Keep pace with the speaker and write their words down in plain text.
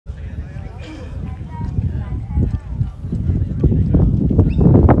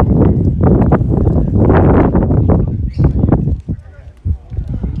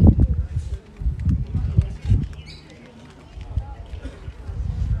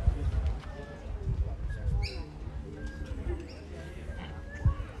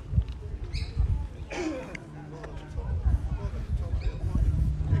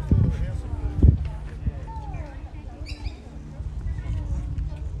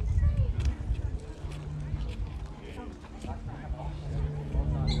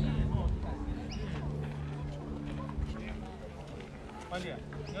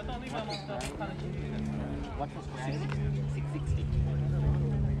What was price? 660.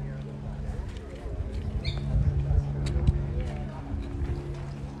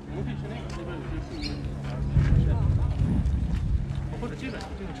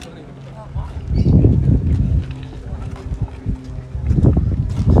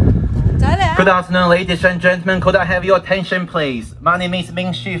 Good afternoon, ladies and gentlemen. Could I have your attention, please? My name is Ming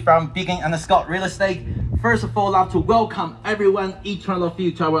Xu from Biggin and Scott Real Estate. First of all, I'd like to welcome everyone, each one of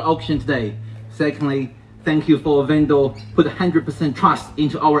you, to our auction today. Secondly, thank you for a vendor put 100% trust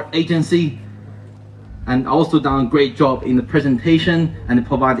into our agency and also done a great job in the presentation and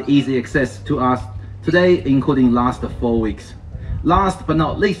provide easy access to us today, including last 4 weeks. Last but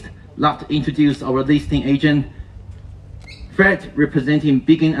not least, I'd like to introduce our listing agent, Fred, representing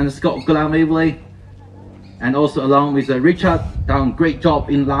Biggin and Scott Glen Waverley, and also along with Richard, done a great job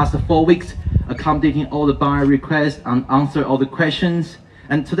in the last 4 weeks, accommodating all the buyer requests and answer all the questions.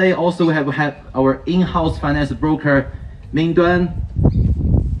 And today also we have our in-house finance broker, Ming Duan.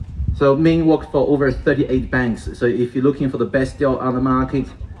 So Ming worked for over 38 banks. So if you're looking for the best deal on the market,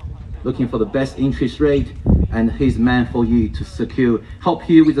 looking for the best interest rate, and he's man for you to secure, help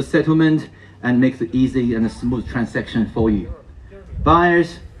you with the settlement and make the easy and a smooth transaction for you.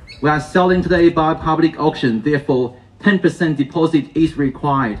 Buyers, we are selling today by public auction, therefore 10% deposit is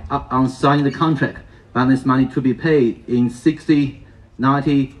required on signing the contract. Balance money to be paid in 60,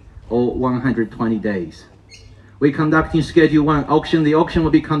 90 or 120 days. We're conducting Schedule 1 auction. The auction will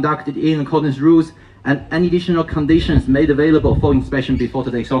be conducted in accordance with rules and any additional conditions made available for inspection before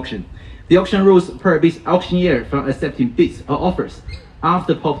today's auction. The auction rules prohibits auctioneer from accepting bids or offers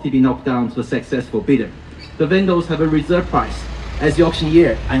after property be knocked down to a successful bidder. The vendors have a reserve price as the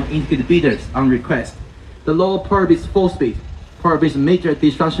auctioneer and indicate bidders on request. The law prohibits false bid, prohibits major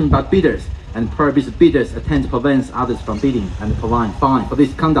disruption by bidders, and prohibits bidders attempt to prevent others from bidding and provide fine for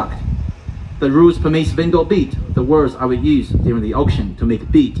this conduct. The rules permits vendor bid. The words I will use during the auction to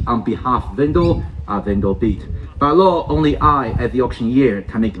make bid on behalf of vendor are vendor bid. By law, only I, as the auctioneer,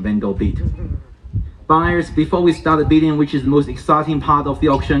 can make vendor bid. Buyers, before we start the bidding, which is the most exciting part of the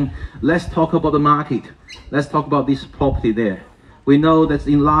auction, let's talk about the market. Let's talk about this property there. We know that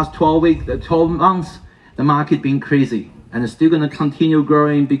in the last 12 months, the market been crazy and it's still going to continue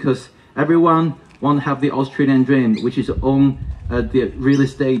growing because everyone want to have the Australian dream, which is own the real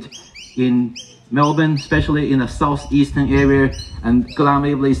estate in Melbourne, especially in the southeastern area, and Glen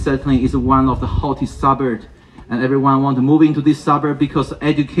Waverley certainly is one of the hottest suburbs, and everyone want to move into this suburb because of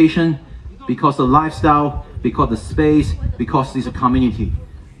education, because of lifestyle, because of the space, because it's a community.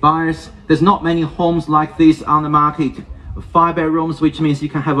 Buyers, there's not many homes like this on the market. 5 bedrooms, which means you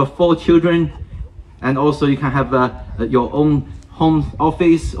can have 4 children, and also you can have your own home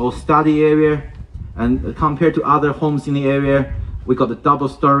office or study area. And compared to other homes in the area, we got the double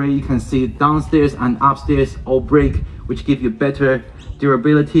story. You can see downstairs and upstairs all brick, which give you better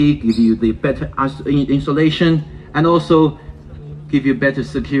durability, give you the better insulation, and also give you better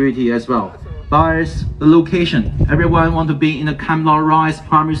security as well. Buyers, the location. Everyone want to be in the Camelot Rise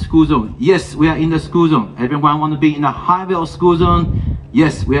primary school zone. Yes, we are in the school zone. Everyone want to be in the Highvale school zone.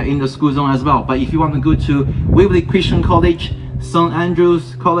 Yes, we are in the school zone as well. But if you want to go to Waverley Christian College, St.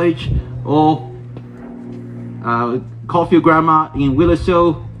 Andrews College, or Caulfield Grammar in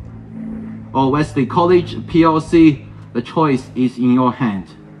Willishill, or Wesley College, PLC, the choice is in your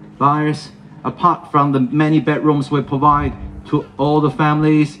hand. Buyers, apart from the many bedrooms we provide to all the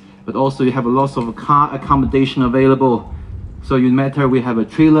families, but also you have lots of car accommodation available. So no matter we have a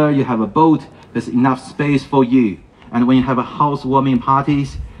trailer, you have a boat, there's enough space for you. And when you have a housewarming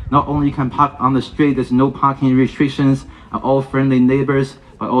parties, not only you can park on the street, there's no parking restrictions, and all friendly neighbors,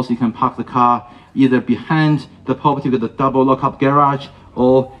 but also you can park the car either behind the property with a double lock-up garage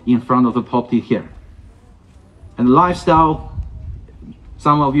or in front of the property here. And lifestyle,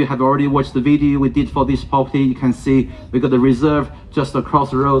 some of you have already watched the video we did for this property. You can see we got the reserve just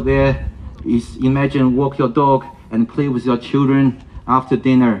across the road there. Imagine walk your dog and play with your children after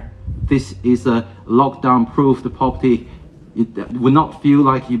dinner. This is a lockdown proof property. It will not feel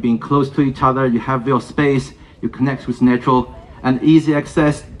like you've been close to each other. You have your space, you connect with natural, and easy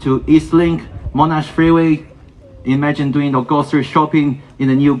access to Eastlink, Monash Freeway. Imagine doing your grocery shopping in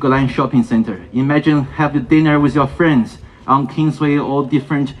the new Glen Shopping Center. Imagine having dinner with your friends on Kingsway or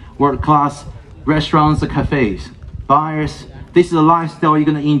different world-class restaurants or cafes. Buyers, this is a lifestyle you're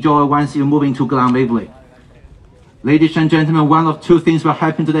going to enjoy once you move into Glen Waverley. Ladies and gentlemen, one of 2 things will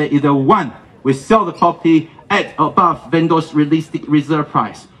happen today. Either 1, we sell the property at above vendor's realistic reserve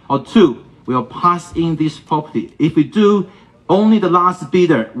price, or 2, we will pass in this property. If we do, only the last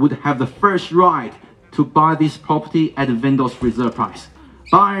bidder would have the first right to buy this property at the vendor's reserve price.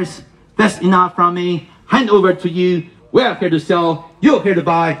 Buyers, that's enough from me. Hand over to you. We're here to sell. You're here to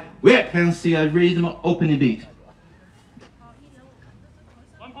buy. We can see a reasonable opening bid.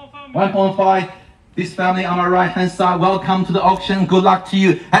 1.5. This family on my right hand side, welcome to the auction. Good luck to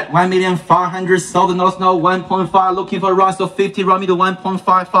you. At 1,500,000 North now 1.5. Looking for a rise of 50. Run me to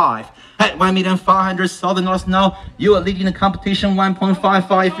 1.55. At 1,500,000 North now, you are leading the competition.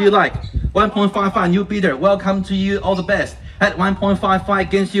 1.55 if you like. 1.55 new bidder. Welcome to you. All the best. At 1.55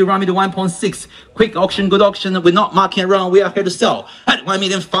 against you, run me to 1.6. Quick auction, good auction. We're not marking around. We are here to sell. At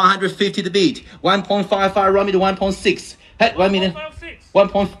 1,550 the bid. 1.55, run me to 1.6. At 1 million. 1.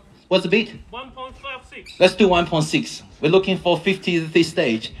 What's the bid? 1.56. Let's do 1.6. We're looking for 50 at this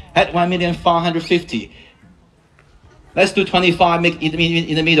stage. At 1,550,000. Let's do 25. Make it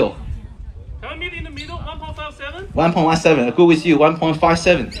in the middle. Can I meet in the middle? 1.57. 1.17. I go with you.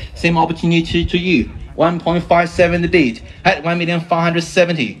 1.57. Same opportunity to you. 1.57 the bid. At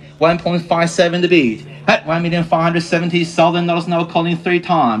 1,570,000. 1.57 the bid. At 1,570,000 dollars now calling 3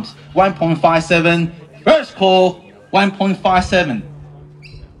 times. 1.57. First call. 1.57.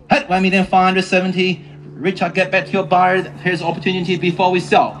 At 1,570,000. Richard, get back to your buyer. Here's opportunity before we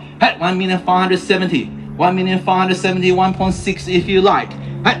sell. At 1,570,000. 1,570,000. 1.6 if you like.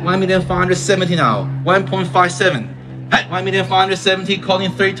 At 1,570,000 now. 1.57. At 1,570,000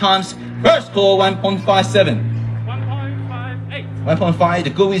 calling 3 times. First call 1.57. 1.58.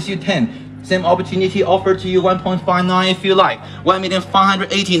 1.58. Go with you 10. Same opportunity offered to you 1.59 if you like.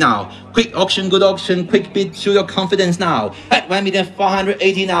 1,580,000 now. Quick auction, good auction. Quick bid. Show your confidence now. At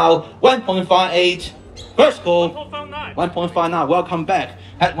 1,580,000 now. 1.58. First call 1.59. Welcome back.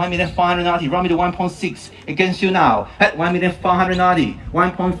 At 1,590,000. Run me to 1.6 against you now. At 1,590,000.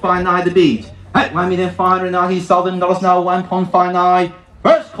 1.59 the bid. At 1,590,000 dollars now. 1.59.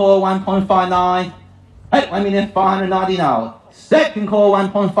 First call 1.59. At 1,590,000 now. Second call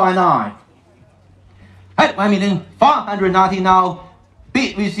 1.59. At 1,590,000 now.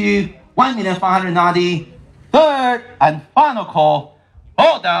 Bid with you 1,590,000. Third and final call.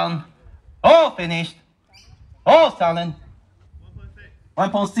 All down. All finished. All silent.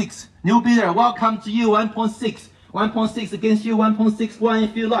 1.6. New bidder. Welcome to you. 1.6. 1.6 against you. 1.61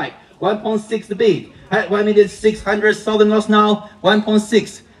 if you like. 1.6 the bid. At 1,600,000 loss now.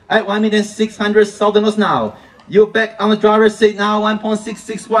 1.6. At 1,600,000 loss now. You're back on the driver's seat now.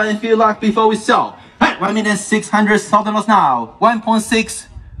 1.661 if you like before we sell. At 1,600,000 loss now. 1.6.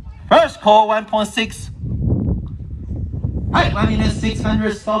 First call 1.6. At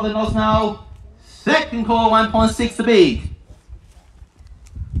 1,600,000 loss now. Second call 1.6 the bid.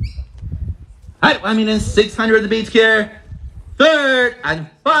 At 1,600,000 the bid here. Third and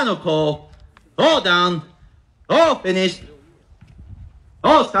final call. All down. All finished.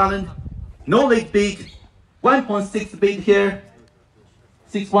 All silent. No late bid. 1.6 bid here.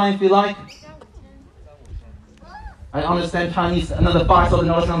 6.1 if you like. I understand Chinese. Another 5,000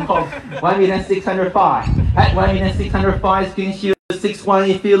 dollars on top. 1,605,000. At 1,605,000 against you. 6.1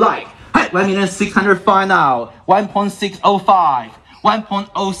 if you like. At 1,605,000 now. 1.605.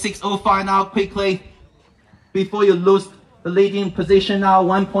 1.0605 now quickly. Before you lose the leading position now.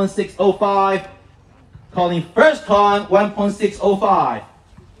 1.605. Calling first time 1.605.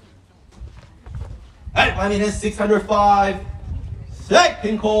 At 1,605,000.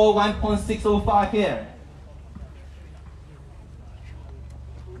 Second call 1.605 here.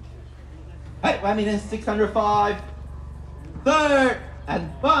 At 1,605,000. Third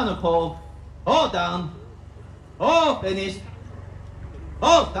and final call. All down. All finished.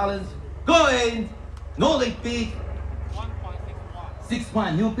 All silent. Go in. No late bid.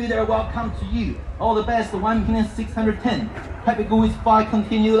 6.1. New bidder, welcome to you. All the best. 1,610,000. Happy go with 5.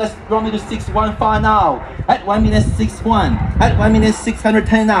 Continue. Let's run me to 615 now. At 1,601,000. At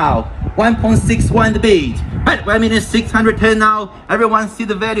 1,610,000 now. 1.61 the bid. At 1,610,000 now. Everyone see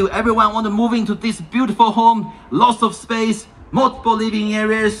the value. Everyone want to move into this beautiful home. Lots of space. Multiple living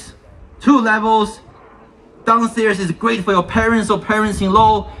areas. 2 levels. Downstairs is great for your parents or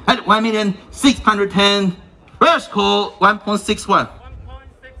parents-in-law. At 1,610,000. First call 1.61.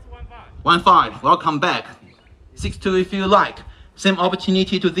 1.5. Welcome back. 6.2 if you like. Same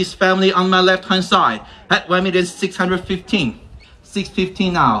opportunity to this family on my left hand side. At 1,615,000.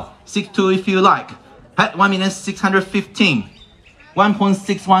 6.15 now. 6.2 if you like. At 1,615,000.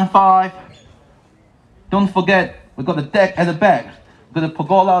 1.615. Don't forget, we got the deck at the back. We got a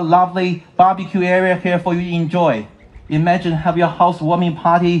pergola, lovely barbecue area here for you to enjoy. Imagine have your housewarming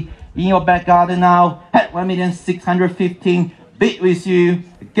party in your back garden now. At 1,615,000. Bid with you,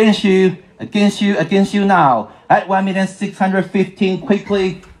 against you, against you, against you now. At 1,615,000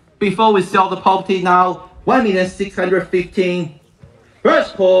 quickly before we sell the property now. 1,615,000.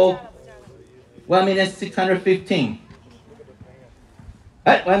 First call, 1,615,000.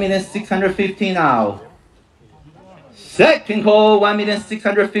 At 1,615,000 now. Second call,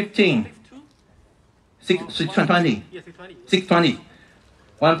 1,615,000. 620. Yeah, 620. 620.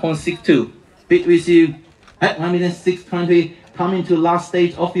 1.62. Bid with you at 1,620,000. Coming to last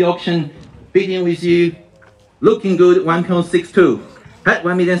stage of the auction. Bidding with you. Looking good, 1.62. At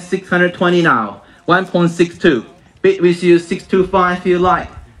 1,620,000 now. 1.62. Bid with you, 625 if you like.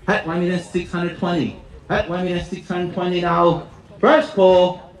 At 1,620,000. At 1,620,000 now. First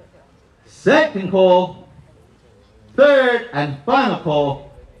call. Second call. Third and final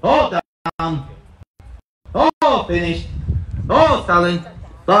call. All down. All finished. All selling.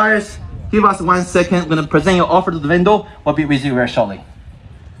 Buyers, give us 1 second. We're going to present your offer to the vendor. We'll be with you very shortly.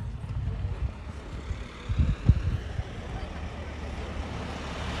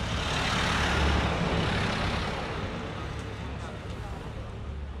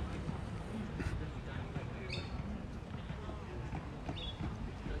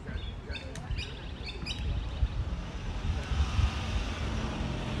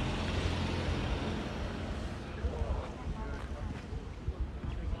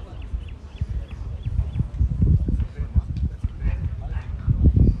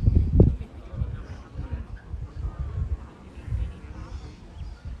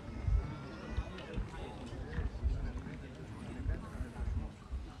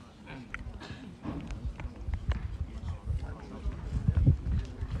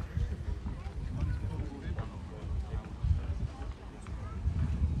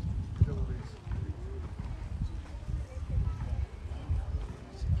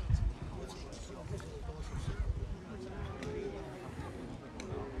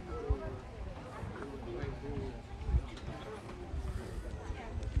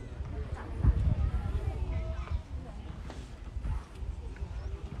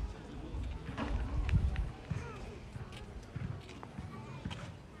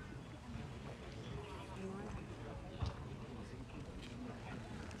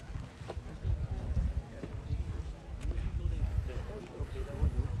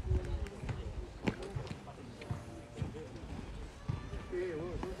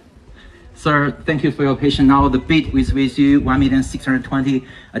 Sir, thank you for your patience. Now the bid is with you, 1,620,000.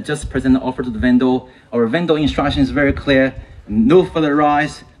 I just present the offer to the vendor. Our vendor instruction is very clear. No further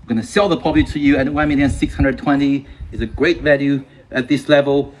rise. We're going to sell the property to you at 1,620,000. It's a great value at this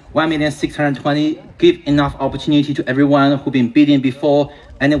level. 1,620,000. Give enough opportunity to everyone who've been bidding before.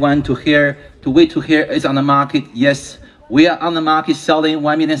 Anyone to wait to hear is on the market. Yes, we are on the market selling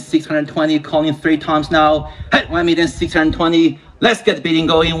 1,620,000, calling 3 times now at 1,620,000. Let's get the bidding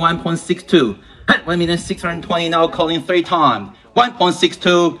going, 1.62. At 1,620,000 now, calling 3 times.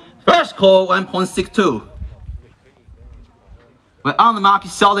 1.62. First call, 1.62. We're on the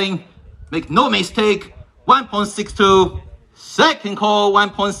market selling. Make no mistake, 1.62. Second call,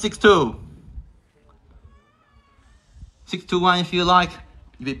 1.62. 621 if you like.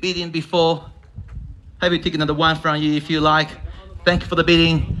 You've been bidding before. Have you taken another one from you if you like. Thank you for the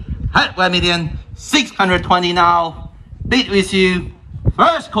bidding. At 1,620,000 now. Bid with you.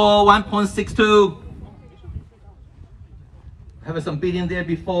 First call, 1.62. Have some bidding there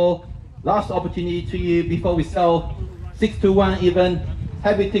before. Last opportunity to you before we sell. 621 even.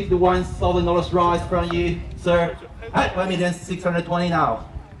 Have you take the $1,000 rise from you, sir? At 1,620,000 now.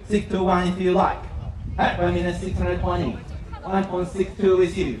 621 if you like. At 1,620,000. 1.62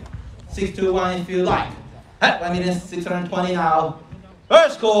 with you. 621 if you like. At 1,620,000 now.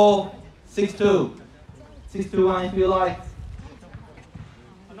 First call, 62. 621 if you like.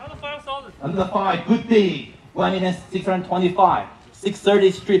 Another 5,000. Another 5, good deal. 1,625.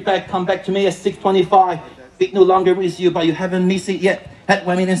 630 straight back, come back to me at 625. Bid no longer with you, but you haven't missed it yet. At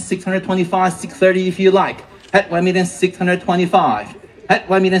 1,625, 630 if you like. At 1,625. At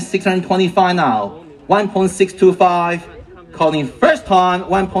 1,625 now. 1.625. Calling first time,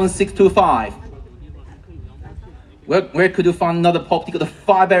 1.625. Where could you find another property? Got the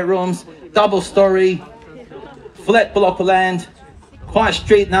 5 bedrooms, double story, flat block of land, quite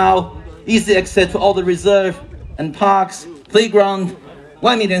straight now, easy access to all the reserve and parks, playground,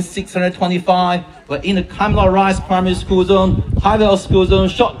 1,625. We're in the Kamala Rise Primary School Zone, Highvale School Zone,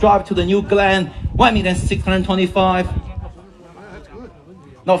 short drive to the new Glen, 1,625.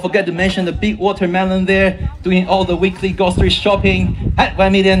 Not forget to mention the big watermelon there, doing all the weekly grocery shopping at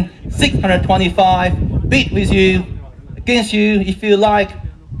 1,625. Bid with you, against you if you like.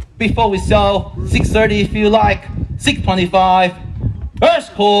 Before we sell, 630 if you like, 625.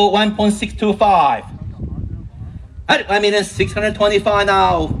 First call, 1.625. At 1,625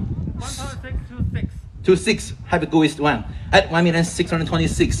 now. 1,626. 26, have a good one. At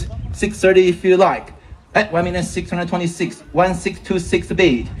 1,626, 630 if you like. At 1,626, 1626 the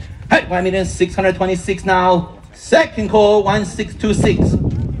bid. At 1,626 now. Second call, 1626.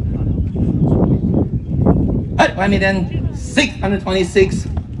 At 1,626.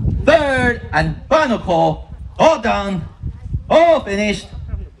 Third and final call. All done. All finished.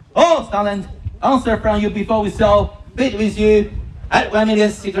 All silent. Answer from you before we sell. Bid with you. At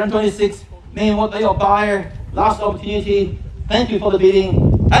 1,626. Meanwhile, your buyer. Last opportunity. Thank you for the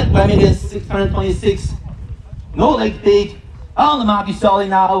bidding. At 1,626. No late bid. On the market selling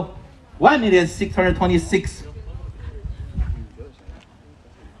now. 1,626.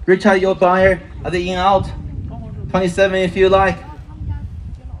 Richard, your buyer. Are they in out? 27 if you like.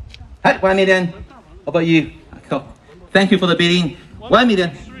 At 1 million. How about you? Thank you for the bidding. 1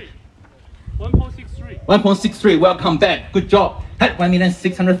 million. 1.63. 1.63. Welcome back. Good job. At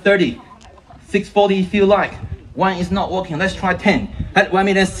 1,630. 640 if you like. One is not working. Let's try 10. At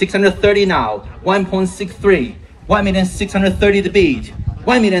 1,630 now. 1.63. 1,630 the bid.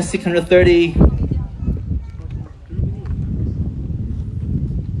 1,630.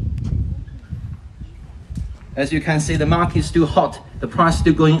 As you can see, the market is still hot. The price is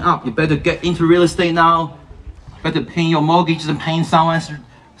still going up. You better get into real estate now. Better paying your mortgage than paying someone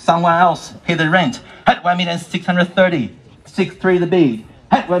else. Pay the rent. At 1,630. 6.3 the bid.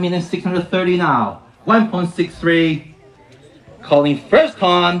 At 1,630 now. 1.63. Calling first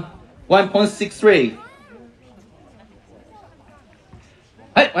con. 1.63.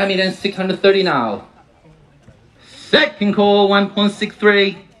 At 1,630 now. Second call.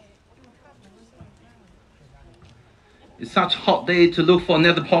 1.63. It's such a hot day to look for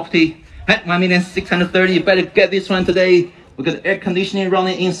another property. At 1,630, you better get this one today. We've got air conditioning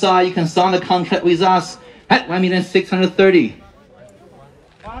running inside. You can sign the contract with us. At 1,630.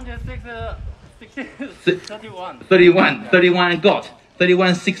 31 I got.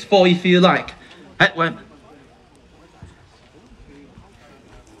 31.64 if you like. At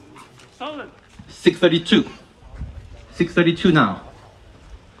 632. 632 now.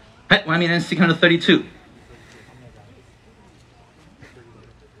 At 1,632.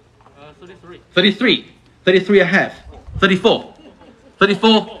 33. 33 a half. 34.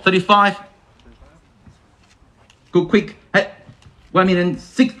 34. 35. Go quick. At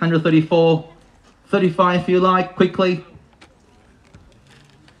 1,634. 35 if you like. Quickly.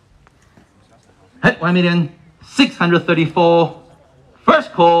 At 1,634.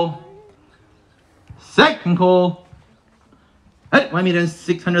 First call. Second call. At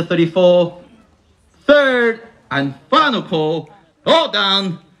 1,634. Third and final call. All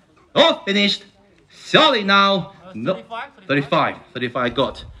done. All finished. Selling now. No, 35 I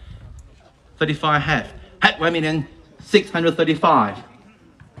got. 35 half. At 1,635.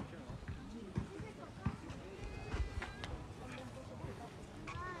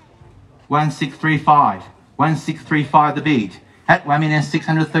 1635. 1635 the bid. At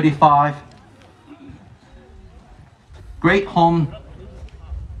 1,635. Great home.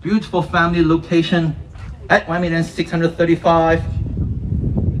 Beautiful family location. At 1,635.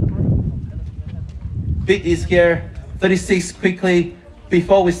 Bid is here. 36 quickly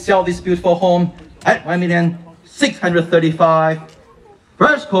before we sell this beautiful home. At 1,635.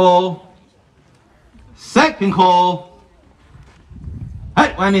 First call. Second call.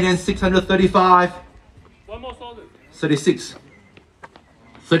 At 1,635. One more solid. 36.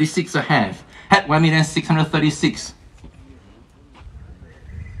 36 a half. At 1,636.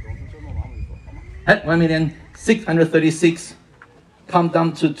 At 1,636. Come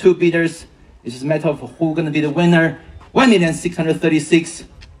down to two bidders. It's just a matter of who's going to be the winner. 1,636.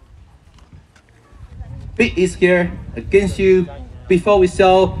 Bid is here against you. Before we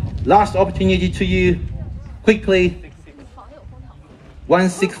sell, last opportunity to you. Quickly.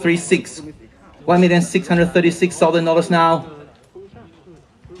 1,636. $1,636,000 now.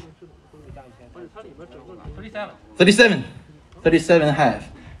 37. 37 half.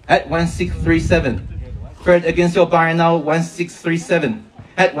 At 1,637. Third against your buyer now. 1,637.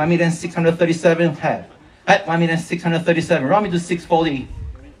 At 1,637 half. At 1,637. Round me to 640.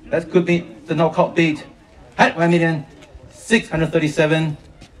 That could be the knockout bid. At 1,637.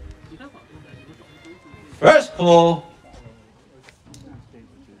 First call.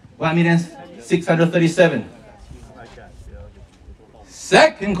 1,637.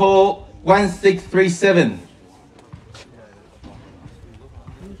 Second call. 1,637.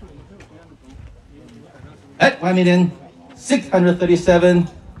 At 1,637.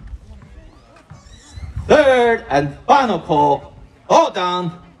 Third and final call. All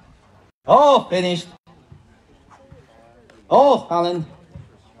done. All finished. All silent.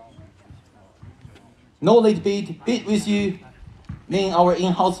 No late bid, bid with you. Me and our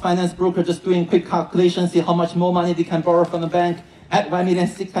in-house finance broker just doing quick calculations, see how much more money they can borrow from the bank at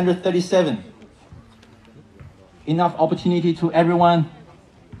 1,637,000. Enough opportunity to everyone.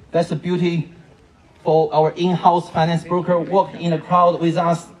 That's the beauty for our in-house finance broker working in the crowd with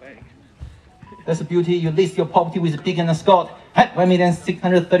us. That's the beauty. You list your property with Biggin and Scott at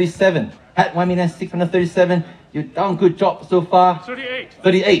 1,637,000. At 1,637,000, you've done a good job so far.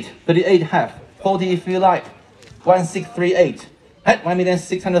 38 half. 40 if you like. 1638. At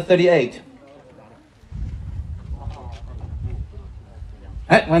 1,638,000.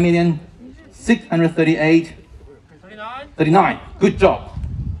 At 1,638,000. 39. Good job.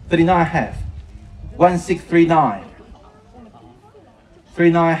 39 half. 1639.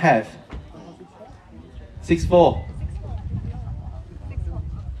 39 half. 64.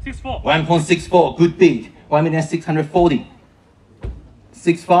 64. 1.64. Good bid. 1,640,000.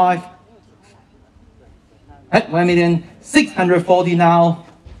 65. At 1,640,000 now.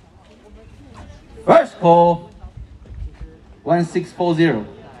 First call. 1640.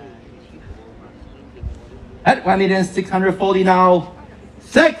 At 1,640,000 now.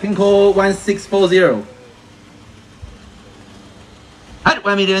 Second call. 1640. At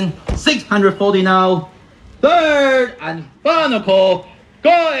 1,640,000 now. Third and final call.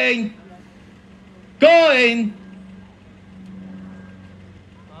 Going.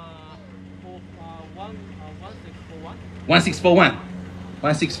 1641.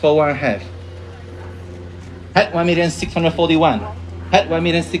 1641 half. At 1,641,000. At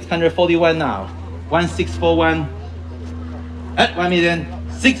 1,641,000 now. 1641. At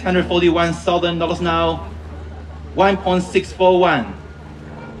 $1,641,000 now. 1.641.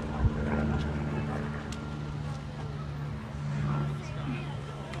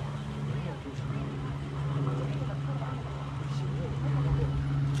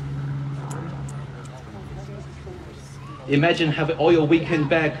 Imagine having all your weekend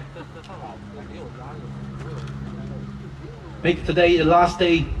back. Make today the last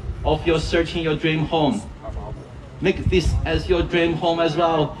day of your searching your dream home. Make this as your dream home as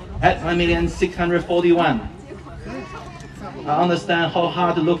well at 1,641,000. I understand how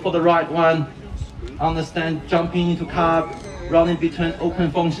hard to look for the right one. I understand jumping into car, running between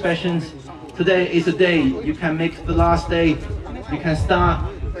open phone inspections. Today is a day you can make the last day. You can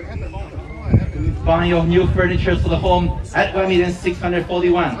start buying your new furniture for the home at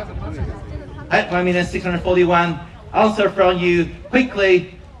 1,641,000. At 1,641,000. Answer from you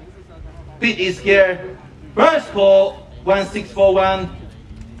quickly. Bid is here. First call 1641.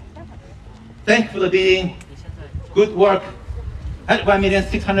 Thank you for the bidding. Good work. At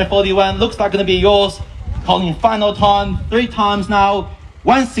 1,641,000. Looks like gonna be yours. Calling final time 3 times now.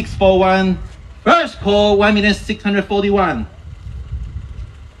 1641. First call 1,641,000.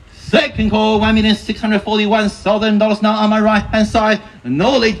 Second call, $1,641,000 now on my right hand side.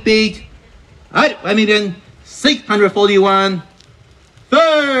 No late bid. At 1,641,000.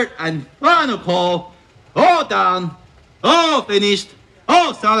 Third and final call. All done. All finished.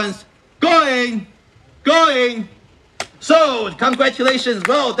 All silence. Going. So, congratulations.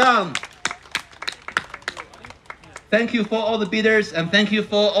 Well done. Thank you for all the bidders and thank you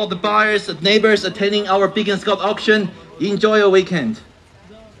for all the buyers and neighbors attending our Biggin Scott auction. Enjoy your weekend.